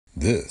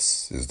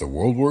This is the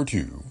World War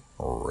II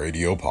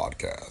Radio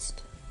Podcast.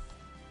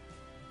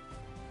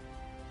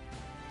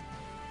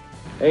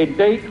 A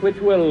date which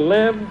will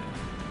live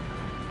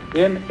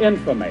in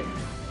infamy.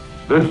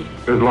 This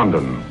is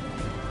London.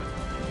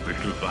 We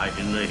shall fight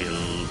in the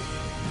hills.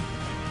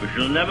 We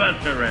shall never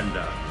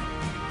surrender.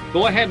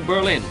 Go ahead,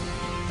 Berlin.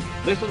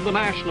 This is the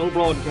National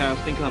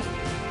Broadcasting Company.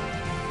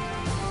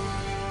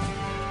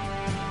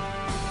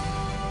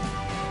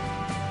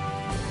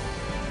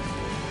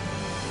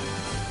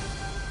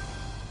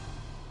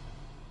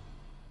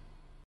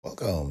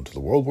 Welcome to the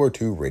World War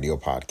II Radio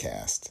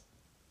Podcast.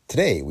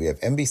 Today we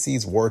have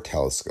NBC's War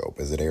Telescope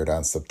as it aired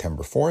on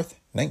September 4th,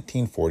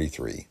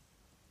 1943.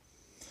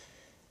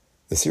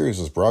 The series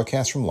was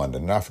broadcast from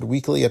London and offered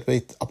weekly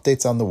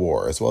updates on the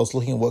war, as well as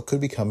looking at what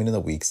could be coming in the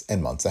weeks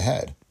and months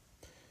ahead.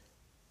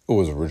 It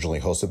was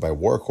originally hosted by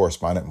war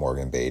correspondent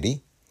Morgan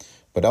Beatty,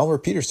 but Elmer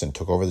Peterson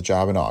took over the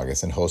job in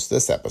August and hosts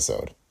this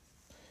episode.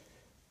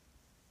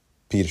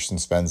 Peterson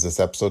spends this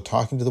episode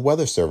talking to the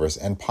Weather Service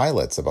and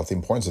pilots about the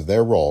importance of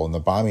their role in the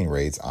bombing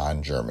raids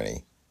on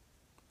Germany.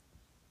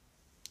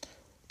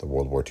 The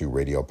World War II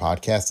Radio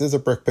Podcast is a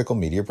Brick Pickle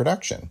Media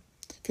production.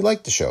 If you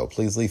like the show,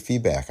 please leave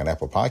feedback on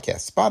Apple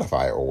Podcasts,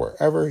 Spotify, or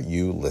wherever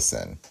you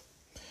listen.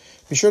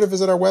 Be sure to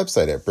visit our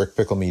website at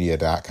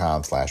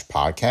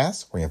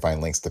brickpicklemedia.com/podcast, where you can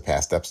find links to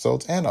past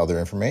episodes and other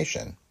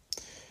information.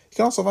 You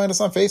can also find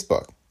us on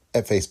Facebook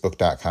at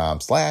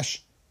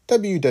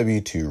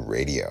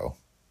facebook.com/WW2Radio.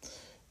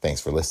 Thanks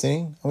for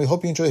listening, and we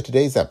hope you enjoyed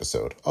today's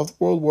episode of the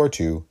World War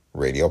II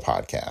Radio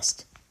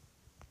Podcast.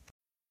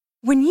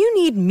 When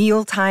you need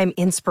mealtime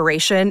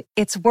inspiration,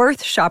 it's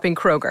worth shopping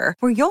Kroger,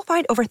 where you'll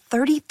find over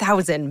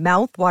 30,000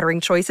 mouth-watering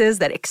choices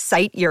that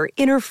excite your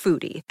inner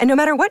foodie. And no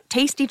matter what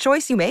tasty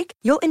choice you make,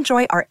 you'll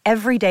enjoy our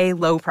everyday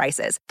low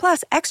prices,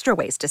 plus extra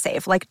ways to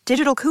save, like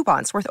digital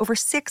coupons worth over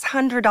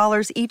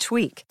 $600 each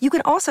week. You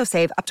can also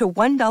save up to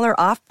 $1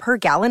 off per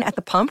gallon at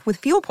the pump with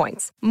fuel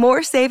points.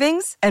 More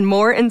savings and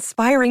more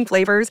inspiring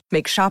flavors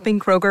make shopping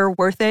Kroger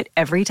worth it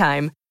every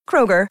time.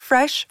 Kroger,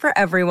 fresh for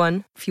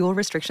everyone. Fuel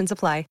restrictions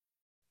apply.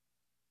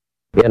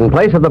 In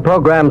place of the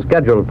program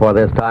scheduled for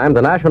this time,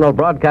 the National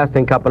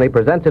Broadcasting Company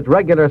presents its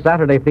regular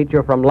Saturday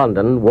feature from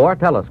London, War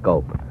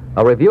Telescope,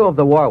 a review of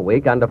the war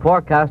week and a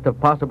forecast of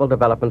possible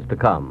developments to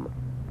come.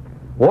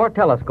 War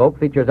Telescope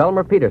features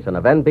Elmer Peterson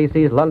of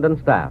NBC's London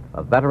staff,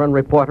 a veteran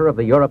reporter of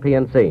the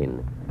European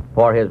scene.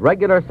 For his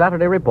regular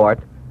Saturday report,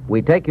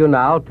 we take you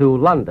now to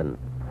London.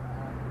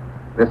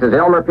 This is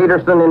Elmer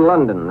Peterson in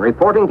London,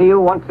 reporting to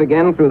you once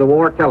again through the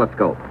War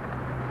Telescope.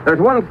 There's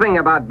one thing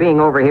about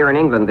being over here in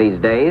England these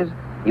days.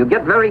 You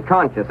get very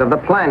conscious of the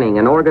planning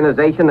and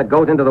organization that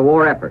goes into the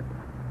war effort.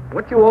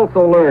 What you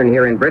also learn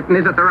here in Britain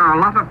is that there are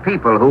a lot of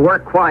people who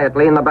work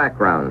quietly in the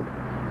background.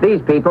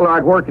 These people are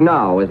at work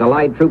now as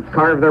Allied troops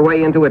carve their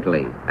way into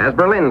Italy, as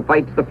Berlin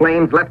fights the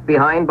flames left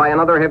behind by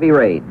another heavy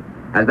raid,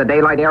 as the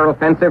daylight air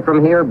offensive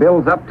from here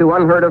builds up to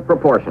unheard of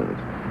proportions.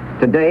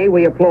 Today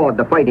we applaud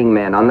the fighting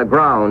men on the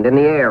ground, in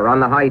the air, on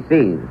the high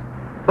seas.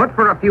 But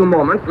for a few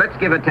moments, let's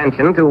give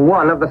attention to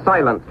one of the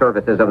silent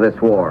services of this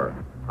war.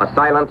 A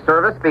silent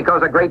service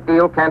because a great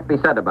deal can't be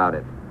said about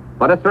it,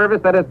 but a service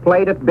that has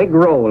played its big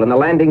role in the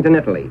landings in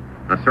Italy,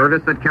 a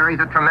service that carries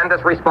a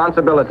tremendous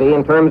responsibility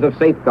in terms of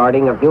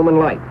safeguarding of human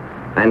life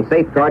and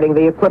safeguarding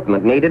the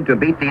equipment needed to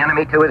beat the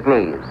enemy to his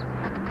knees.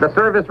 The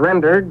service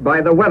rendered by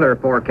the weather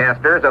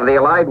forecasters of the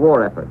Allied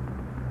war effort.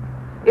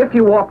 If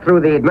you walk through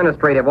the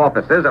administrative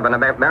offices of an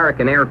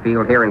American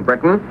airfield here in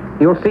Britain,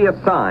 you'll see a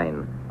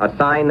sign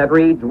that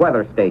reads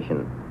Weather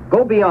Station.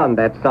 Go beyond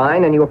that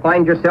sign and you'll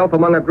find yourself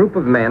among a group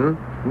of men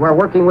who are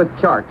working with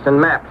charts and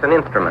maps and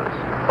instruments,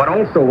 but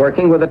also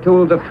working with the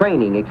tools of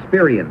training,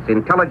 experience,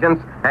 intelligence,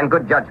 and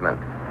good judgment.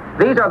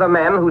 These are the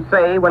men who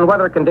say when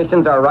weather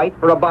conditions are right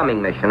for a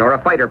bombing mission or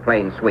a fighter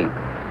plane sweep.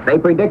 They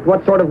predict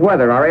what sort of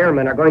weather our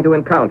airmen are going to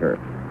encounter.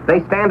 They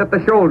stand at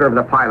the shoulder of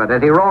the pilot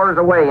as he roars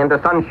away into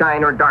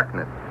sunshine or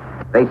darkness.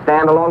 They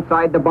stand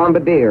alongside the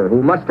bombardier,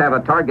 who must have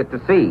a target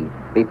to see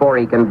before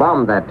he can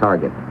bomb that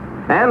target.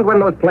 And when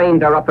those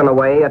planes are up and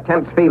away, a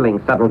tense feeling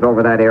settles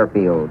over that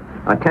airfield.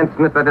 A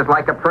tenseness that is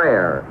like a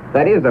prayer,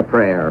 that is a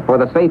prayer for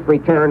the safe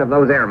return of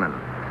those airmen.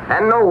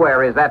 And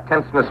nowhere is that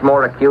tenseness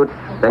more acute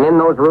than in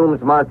those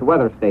rooms marked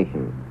weather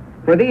stations.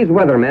 For these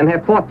weathermen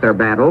have fought their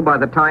battle by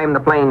the time the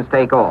planes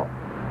take off.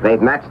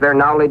 They've matched their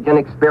knowledge and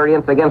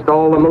experience against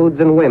all the moods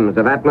and whims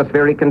of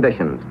atmospheric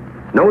conditions.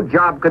 No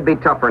job could be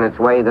tougher in its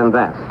way than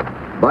that.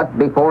 But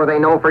before they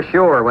know for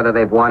sure whether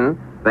they've won,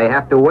 they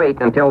have to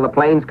wait until the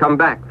planes come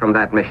back from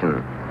that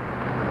mission.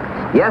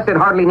 Yes, it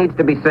hardly needs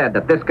to be said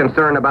that this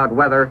concern about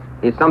weather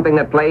is something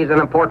that plays an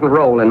important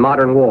role in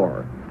modern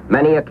war.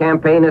 Many a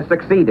campaign has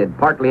succeeded,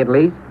 partly at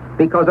least,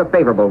 because of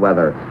favorable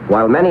weather,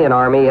 while many an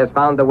army has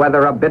found the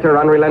weather a bitter,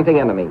 unrelenting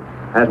enemy,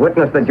 as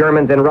witnessed the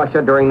Germans in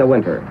Russia during the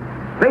winter.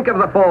 Think of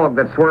the fog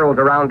that swirls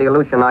around the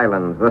Aleutian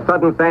Islands, the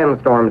sudden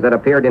sandstorms that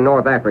appeared in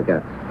North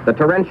Africa, the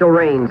torrential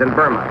rains in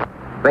Burma.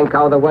 Think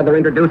how the weather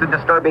introduced a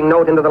disturbing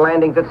note into the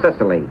landings at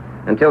Sicily,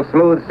 until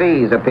smooth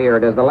seas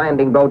appeared as the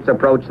landing boats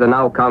approached the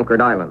now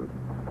conquered island.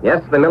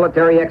 Yes, the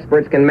military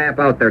experts can map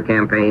out their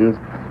campaigns,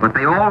 but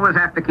they always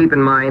have to keep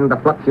in mind the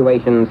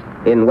fluctuations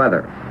in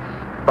weather.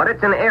 But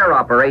it's in air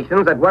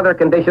operations that weather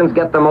conditions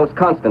get the most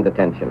constant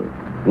attention.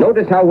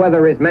 Notice how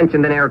weather is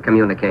mentioned in air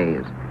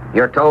communiques.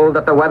 You're told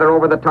that the weather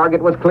over the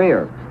target was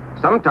clear.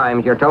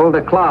 Sometimes you're told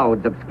that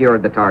clouds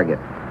obscured the target.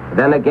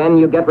 Then again,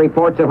 you get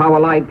reports of how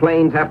Allied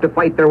planes have to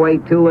fight their way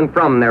to and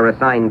from their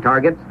assigned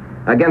targets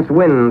against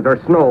winds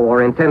or snow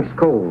or intense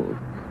cold.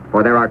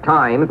 For there are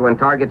times when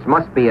targets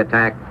must be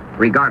attacked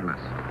regardless,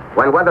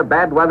 when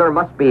bad weather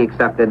must be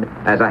accepted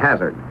as a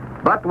hazard.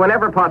 But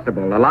whenever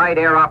possible, Allied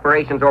air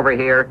operations over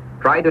here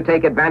try to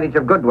take advantage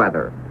of good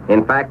weather.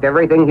 In fact,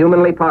 everything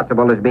humanly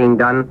possible is being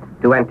done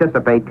to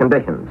anticipate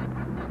conditions.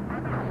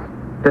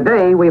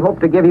 Today, we hope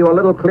to give you a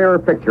little clearer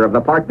picture of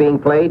the part being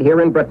played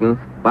here in Britain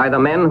by the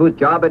men whose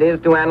job it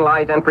is to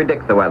analyze and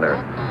predict the weather.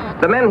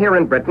 The men here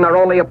in Britain are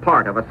only a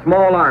part of a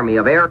small army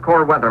of Air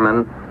Corps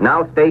weathermen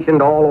now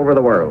stationed all over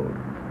the world.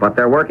 But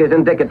their work is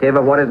indicative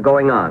of what is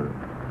going on.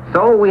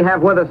 So we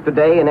have with us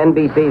today in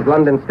NBC's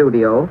London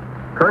studio,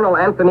 Colonel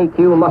Anthony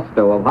Q.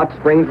 Musto of Hot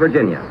Springs,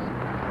 Virginia.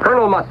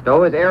 Colonel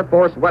Musto is Air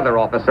Force Weather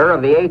Officer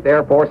of the 8th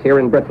Air Force here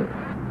in Britain.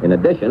 In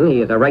addition,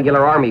 he is a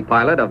regular Army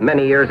pilot of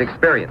many years'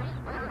 experience.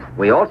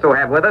 We also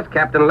have with us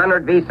Captain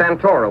Leonard V.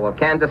 Santoro of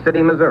Kansas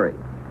City, Missouri.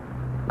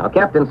 Now,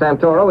 Captain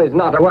Santoro is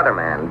not a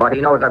weatherman, but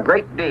he knows a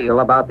great deal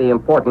about the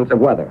importance of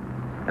weather.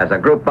 As a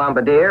group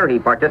bombardier, he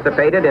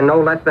participated in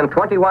no less than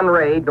 21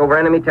 raids over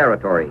enemy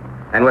territory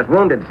and was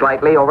wounded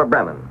slightly over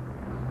Bremen.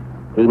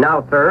 He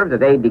now serves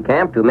as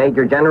aide-de-camp to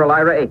Major General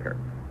Ira Eaker,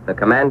 the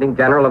commanding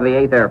general of the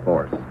 8th Air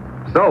Force.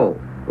 So,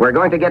 we're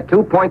going to get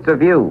 2 points of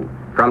view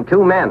from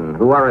 2 men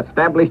who are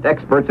established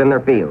experts in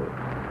their field.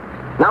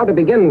 Now, to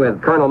begin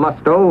with, Colonel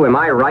Musto, am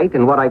I right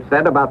in what I've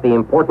said about the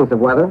importance of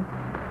weather?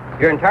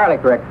 You're entirely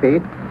correct,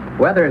 Pete.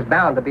 Weather is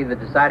bound to be the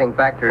deciding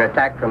factor in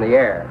attack from the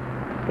air.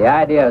 The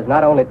idea is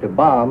not only to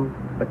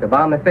bomb, but to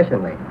bomb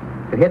efficiently,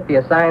 to hit the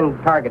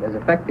assigned target as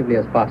effectively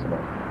as possible,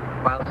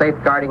 while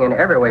safeguarding in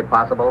every way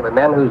possible the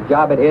men whose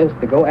job it is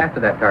to go after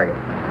that target.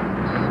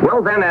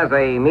 Well, then, as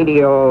a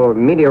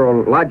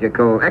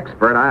meteorological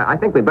expert, I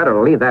think we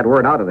better leave that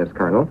word out of this,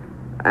 Colonel.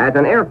 As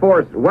an Air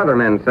Force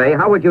weatherman, say,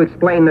 how would you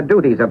explain the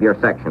duties of your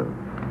section?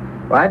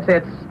 Well, I'd say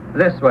it's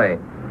this way.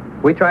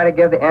 We try to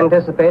give the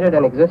anticipated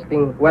and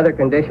existing weather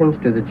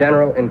conditions to the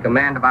general in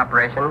command of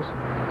operations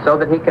so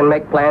that he can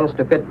make plans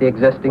to fit the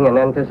existing and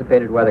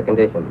anticipated weather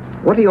conditions.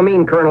 What do you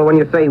mean, Colonel, when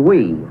you say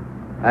we?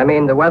 I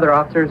mean the weather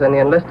officers and the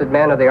enlisted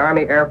men of the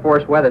Army Air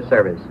Force Weather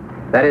Service.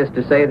 That is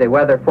to say, the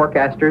weather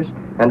forecasters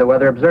and the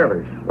weather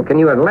observers. Well, can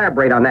you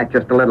elaborate on that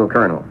just a little,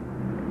 Colonel?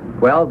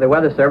 Well, the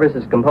Weather Service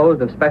is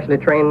composed of specially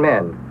trained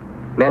men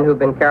who've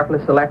been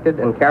carefully selected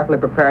and carefully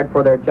prepared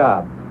for their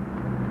job.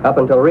 Up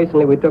until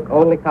recently, we took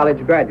only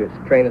college graduates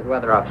to train as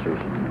weather officers,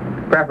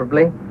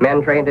 preferably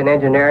men trained in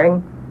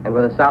engineering and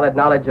with a solid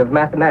knowledge of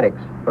mathematics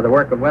for the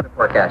work of weather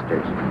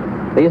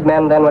forecasters. These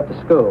men then went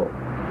to school.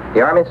 The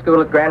Army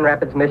School at Grand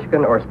Rapids,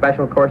 Michigan, or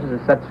special courses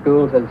at such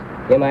schools as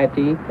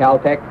MIT,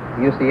 Caltech,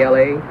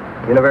 UCLA,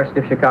 University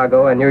of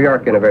Chicago, and New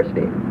York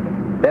University.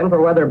 Then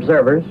for weather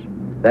observers,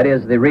 that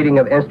is, the reading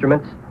of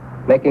instruments,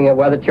 making of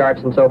weather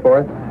charts, and so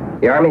forth,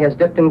 the Army has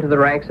dipped into the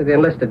ranks of the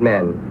enlisted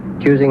men,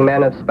 choosing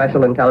men of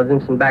special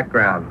intelligence and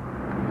background.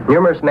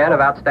 Numerous men of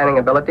outstanding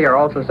ability are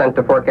also sent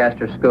to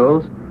forecaster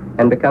schools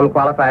and become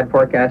qualified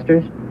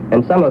forecasters,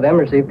 and some of them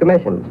receive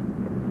commissions.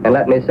 And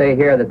let me say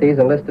here that these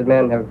enlisted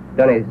men have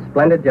done a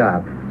splendid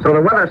job. So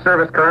the Weather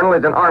Service, Colonel,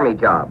 is an Army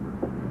job?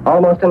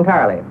 Almost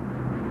entirely.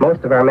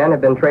 Most of our men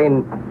have been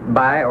trained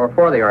by or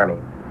for the Army.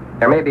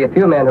 There may be a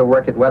few men who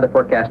worked at weather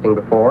forecasting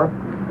before,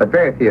 but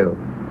very few.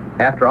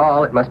 After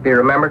all, it must be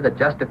remembered that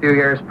just a few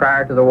years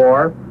prior to the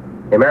war,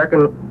 the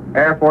American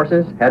Air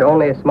Forces had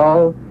only a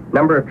small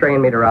number of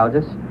trained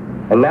meteorologists,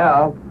 and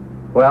now,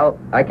 well,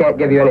 I can't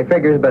give you any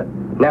figures, but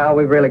now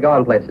we've really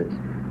gone places.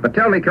 But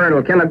tell me,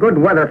 Colonel, can a good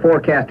weather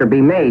forecaster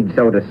be made,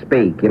 so to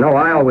speak? You know,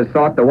 I always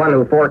thought the one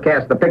who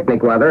forecast the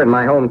picnic weather in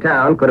my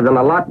hometown could have done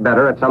a lot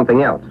better at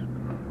something else.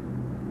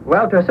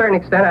 Well, to a certain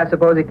extent, I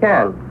suppose he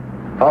can,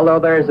 although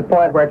there is a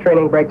point where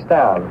training breaks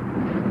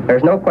down.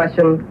 There's no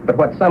question but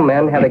what some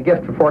men have a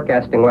gift for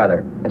forecasting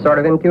weather, a sort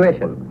of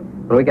intuition.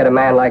 When we get a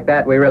man like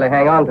that, we really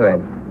hang on to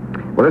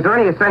him. Well, is there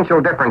any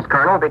essential difference,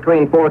 Colonel,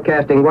 between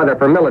forecasting weather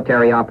for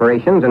military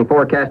operations and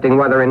forecasting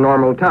weather in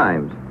normal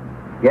times?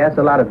 Yes,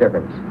 a lot of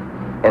difference.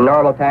 In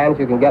normal times,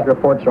 you can get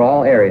reports from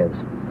all areas.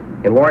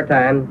 In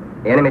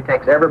wartime, the enemy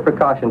takes every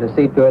precaution to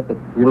see to it that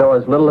you know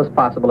as little as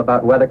possible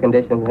about weather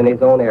conditions in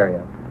his own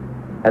area.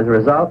 As a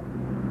result,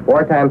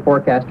 wartime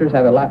forecasters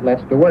have a lot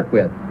less to work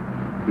with.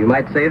 You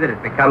might say that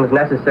it becomes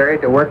necessary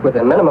to work with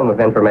a minimum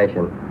of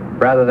information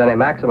rather than a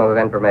maximum of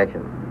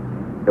information.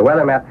 The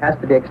weather map has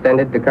to be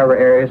extended to cover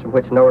areas from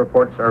which no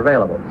reports are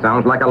available.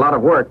 Sounds like a lot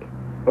of work.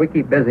 We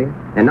keep busy.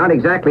 And not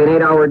exactly an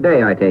 8-hour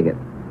day, I take it.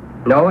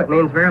 No, it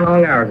means very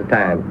long hours of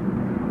time.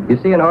 You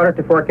see, in order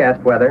to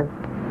forecast weather,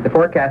 the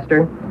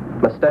forecaster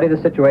must study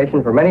the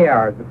situation for many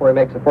hours before he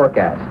makes a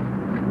forecast.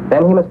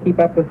 Then he must keep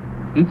up with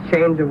each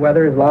change of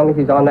weather as long as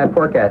he's on that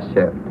forecast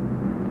shift.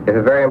 If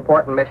a very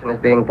important mission is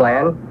being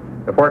planned,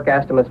 the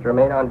forecaster must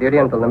remain on duty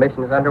until the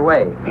mission is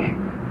underway.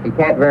 He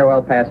can't very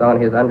well pass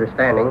on his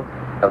understanding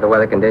of the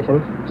weather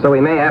conditions. So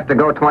he may have to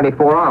go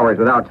 24 hours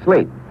without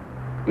sleep.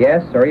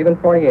 Yes, or even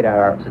 48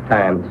 hours at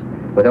times,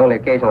 with only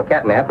occasional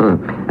catnap.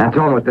 That's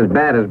almost as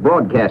bad as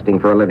broadcasting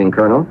for a living,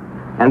 Colonel.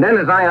 And then,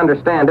 as I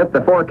understand it,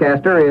 the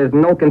forecaster is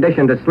in no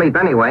condition to sleep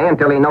anyway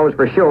until he knows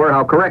for sure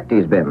how correct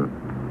he's been.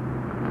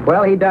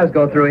 Well, he does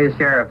go through his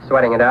share of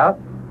sweating it out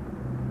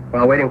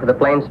while waiting for the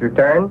planes to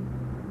return.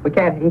 He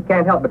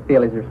can't help but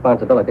feel his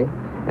responsibility.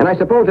 And I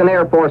suppose an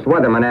Air Force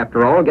weatherman,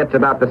 after all, gets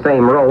about the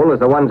same role as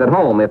the ones at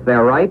home. If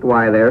they're right,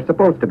 why, they're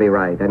supposed to be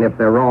right. And if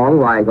they're wrong,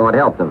 why, God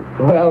help them.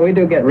 Well, we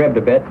do get ribbed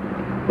a bit.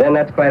 Then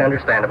that's quite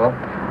understandable.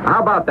 How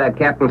about that,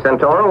 Captain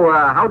Santoro?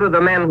 How do the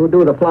men who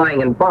do the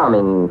flying and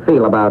bombing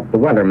feel about the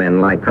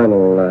weathermen like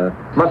Colonel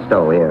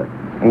Musto here?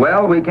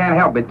 Well, we can't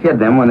help but kid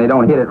them when they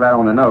don't hit it right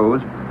on the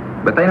nose.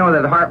 But they know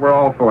that at heart we're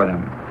all for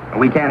them.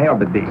 We can't help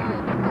but be.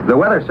 The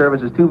Weather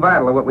Service is too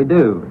vital to what we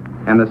do.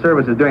 And the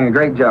service is doing a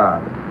great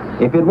job.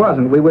 If it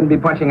wasn't, we wouldn't be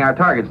punching our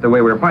targets the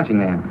way we're punching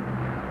them.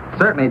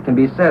 Certainly, it can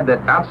be said that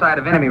outside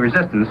of enemy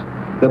resistance,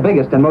 the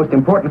biggest and most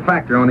important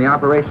factor on the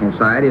operational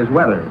side is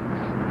weather.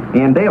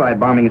 In daylight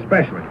bombing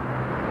especially.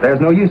 There's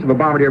no use of a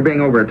bombardier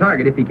being over a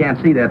target if he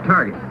can't see that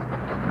target.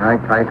 I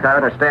can't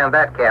understand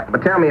that, Captain.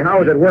 But tell me, how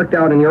has it worked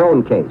out in your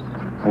own case?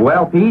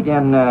 Well, Pete,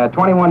 in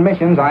 21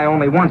 missions, I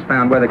only once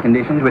found weather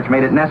conditions which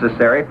made it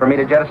necessary for me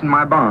to jettison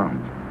my bombs.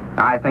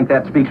 I think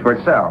that speaks for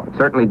itself. It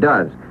certainly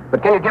does.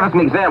 But can you give us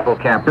an example,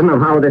 Captain, of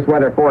how this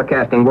weather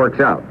forecasting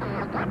works out?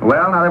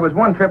 Well, now, there was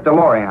one trip to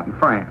Lorient in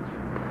France.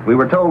 We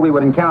were told we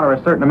would encounter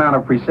a certain amount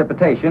of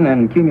precipitation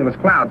and cumulus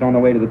clouds on the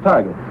way to the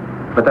target,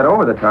 but that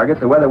over the target,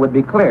 the weather would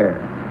be clear.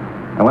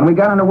 And when we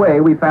got underway,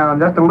 we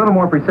found just a little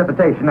more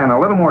precipitation and a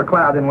little more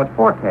cloud than was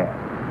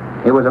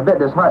forecast. It was a bit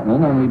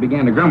disheartening, and we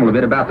began to grumble a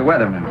bit about the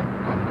weathermen.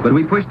 But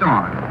we pushed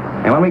on.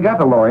 And when we got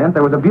to Lorient,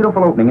 there was a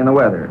beautiful opening in the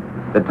weather.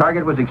 The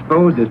target was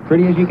exposed as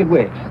pretty as you could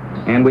wish,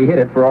 and we hit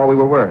it for all we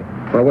were worth.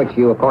 For which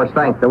you, of course,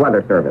 thank the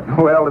Weather Service.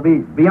 Well, to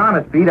be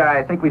honest, Pete,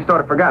 I think we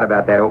sort of forgot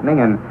about that opening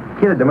and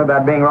kidded them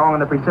about being wrong on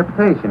the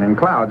precipitation and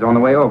clouds on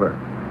the way over.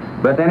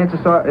 But then it's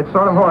sort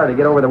of hard to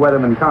get over the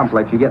weatherman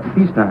complex you get in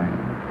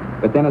peacetime.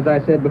 But then, as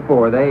I said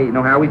before, they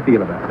know how we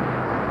feel about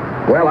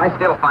it. Well, I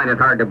still find it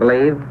hard to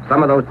believe.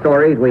 Some of those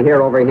stories we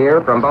hear over here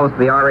from both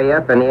the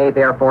RAF and the 8th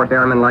Air Force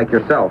airmen like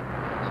yourself.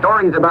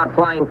 Stories about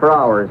flying for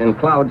hours in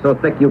clouds so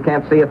thick you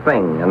can't see a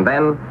thing, and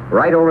then,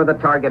 right over the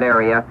target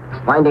area,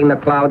 finding the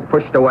clouds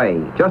pushed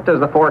away, just as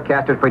the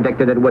forecasters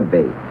predicted it would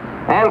be.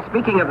 And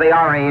speaking of the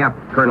RAF,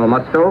 Colonel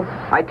Musto,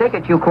 I take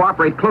it you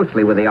cooperate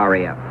closely with the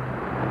RAF.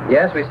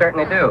 Yes, we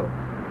certainly do.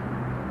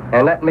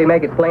 And let me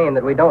make it plain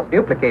that we don't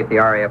duplicate the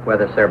RAF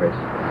Weather Service,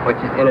 which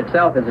in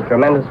itself is a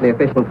tremendously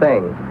efficient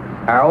thing.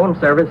 Our own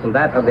service and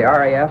that of the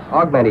RAF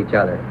augment each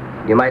other.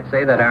 You might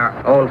say that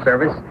our own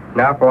service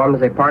now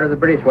forms a part of the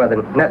British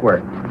Weather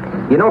Network.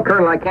 You know,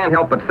 Colonel, I can't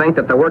help but think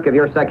that the work of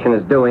your section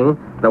is doing,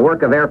 the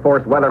work of Air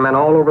Force weathermen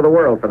all over the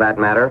world, for that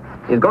matter,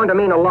 is going to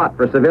mean a lot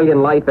for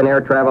civilian life and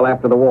air travel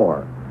after the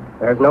war.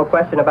 There's no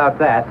question about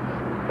that.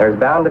 There's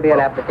bound to be an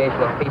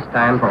application in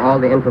peacetime for all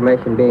the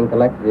information being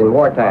collected in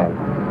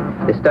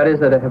wartime. The studies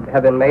that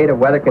have been made of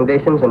weather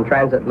conditions and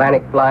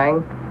transatlantic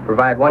flying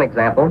provide one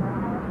example,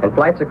 and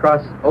flights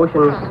across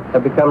oceans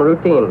have become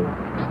routine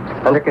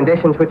under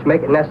conditions which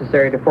make it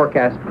necessary to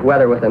forecast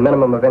weather with a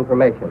minimum of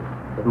information,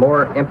 with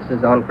more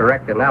emphasis on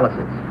correct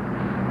analysis.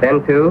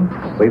 Then, too,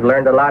 we've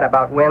learned a lot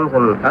about winds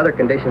and other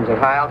conditions of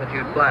high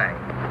altitude flying.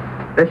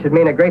 This should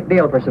mean a great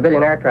deal for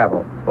civilian air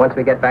travel. Once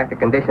we get back to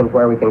conditions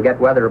where we can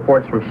get weather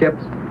reports from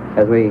ships,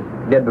 as we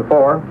did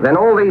before. Then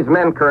all these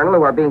men, Colonel,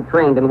 who are being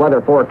trained in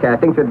weather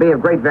forecasting should be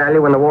of great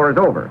value when the war is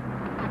over.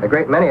 A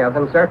great many of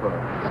them, certainly.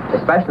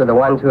 Especially the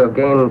ones who have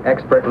gained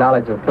expert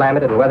knowledge of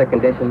climate and weather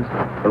conditions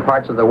in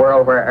parts of the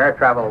world where air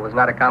travel was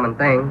not a common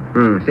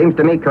thing. Seems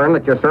to me, Colonel,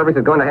 that your service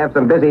is going to have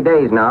some busy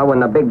days now when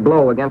the big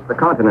blow against the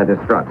continent is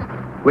struck.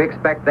 We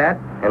expect that,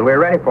 and we're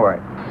ready for it.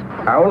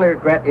 Our only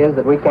regret is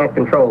that we can't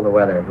control the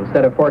weather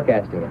instead of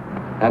forecasting it.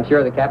 I'm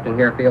sure the captain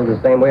here feels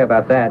the same way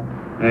about that.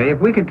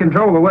 If we could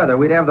control the weather,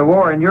 we'd have the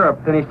war in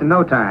Europe finished in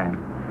no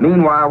time.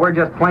 Meanwhile, we're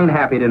just plain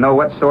happy to know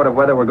what sort of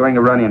weather we're going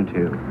to run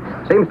into.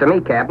 Seems to me,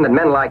 Captain, that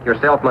men like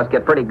yourself must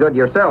get pretty good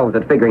yourselves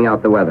at figuring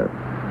out the weather.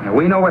 Now,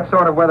 we know what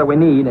sort of weather we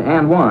need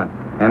and want,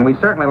 and we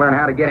certainly learn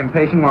how to get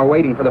impatient while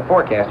waiting for the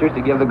forecasters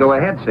to give the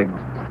go-ahead signal.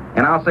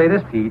 And I'll say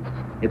this, Pete,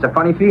 it's a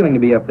funny feeling to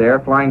be up there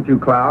flying through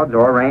clouds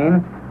or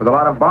rain with a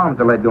lot of bombs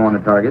to let go on the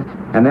target,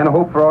 and then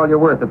hope for all you're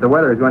worth that the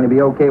weather is going to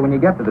be okay when you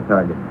get to the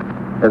target.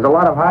 There's a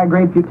lot of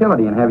high-grade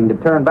futility in having to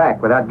turn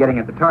back without getting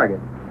at the target.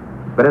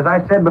 But as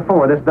I said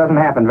before, this doesn't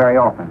happen very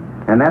often,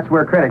 and that's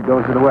where credit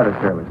goes to the Weather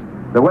Service.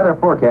 The weather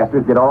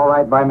forecasters did all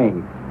right by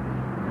me.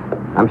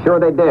 I'm sure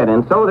they did,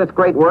 and so this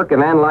great work of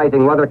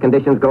analyzing weather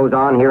conditions goes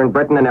on here in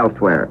Britain and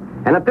elsewhere.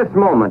 And at this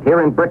moment,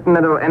 here in Britain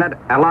and at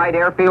Allied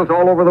airfields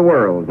all over the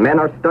world, men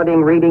are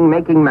studying, reading,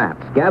 making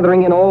maps,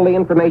 gathering in all the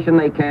information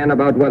they can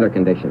about weather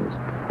conditions.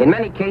 In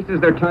many cases,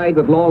 they're tied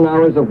with long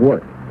hours of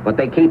work. But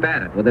they keep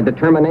at it with a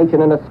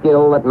determination and a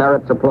skill that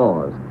merits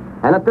applause.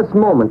 And at this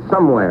moment,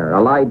 somewhere,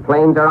 Allied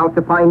planes are out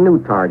to find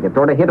new targets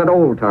or to hit at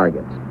old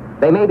targets.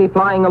 They may be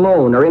flying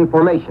alone or in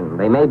formation.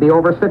 They may be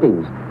over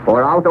cities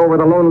or out over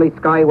the lonely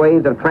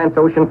skyways of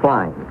transocean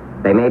flying.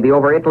 They may be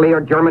over Italy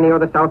or Germany or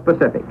the South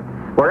Pacific.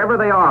 Wherever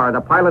they are,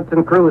 the pilots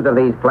and crews of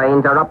these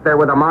planes are up there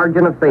with a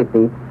margin of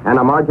safety and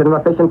a margin of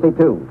efficiency,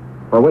 too,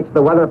 for which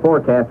the weather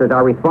forecasters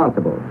are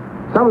responsible.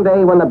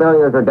 Someday, when the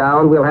barriers are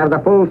down, we'll have the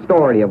full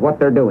story of what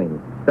they're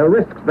doing, the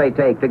risks they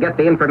take to get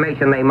the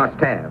information they must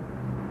have.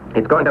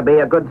 It's going to be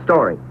a good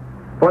story.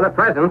 For the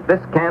present,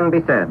 this can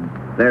be said.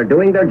 They're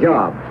doing their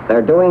job.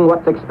 They're doing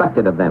what's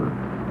expected of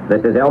them.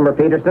 This is Elmer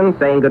Peterson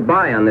saying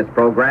goodbye on this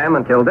program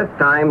until this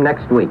time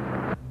next week.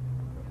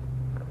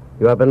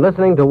 You have been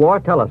listening to War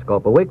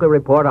Telescope, a weekly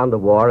report on the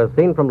war as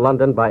seen from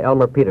London by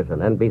Elmer Peterson,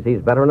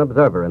 NBC's veteran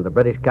observer in the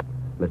British capital.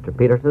 Mr.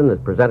 Peterson is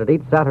presented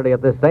each Saturday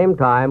at this same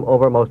time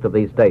over most of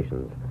these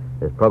stations.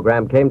 This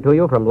program came to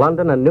you from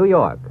London and New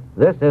York.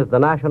 This is the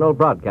National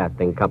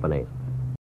Broadcasting Company.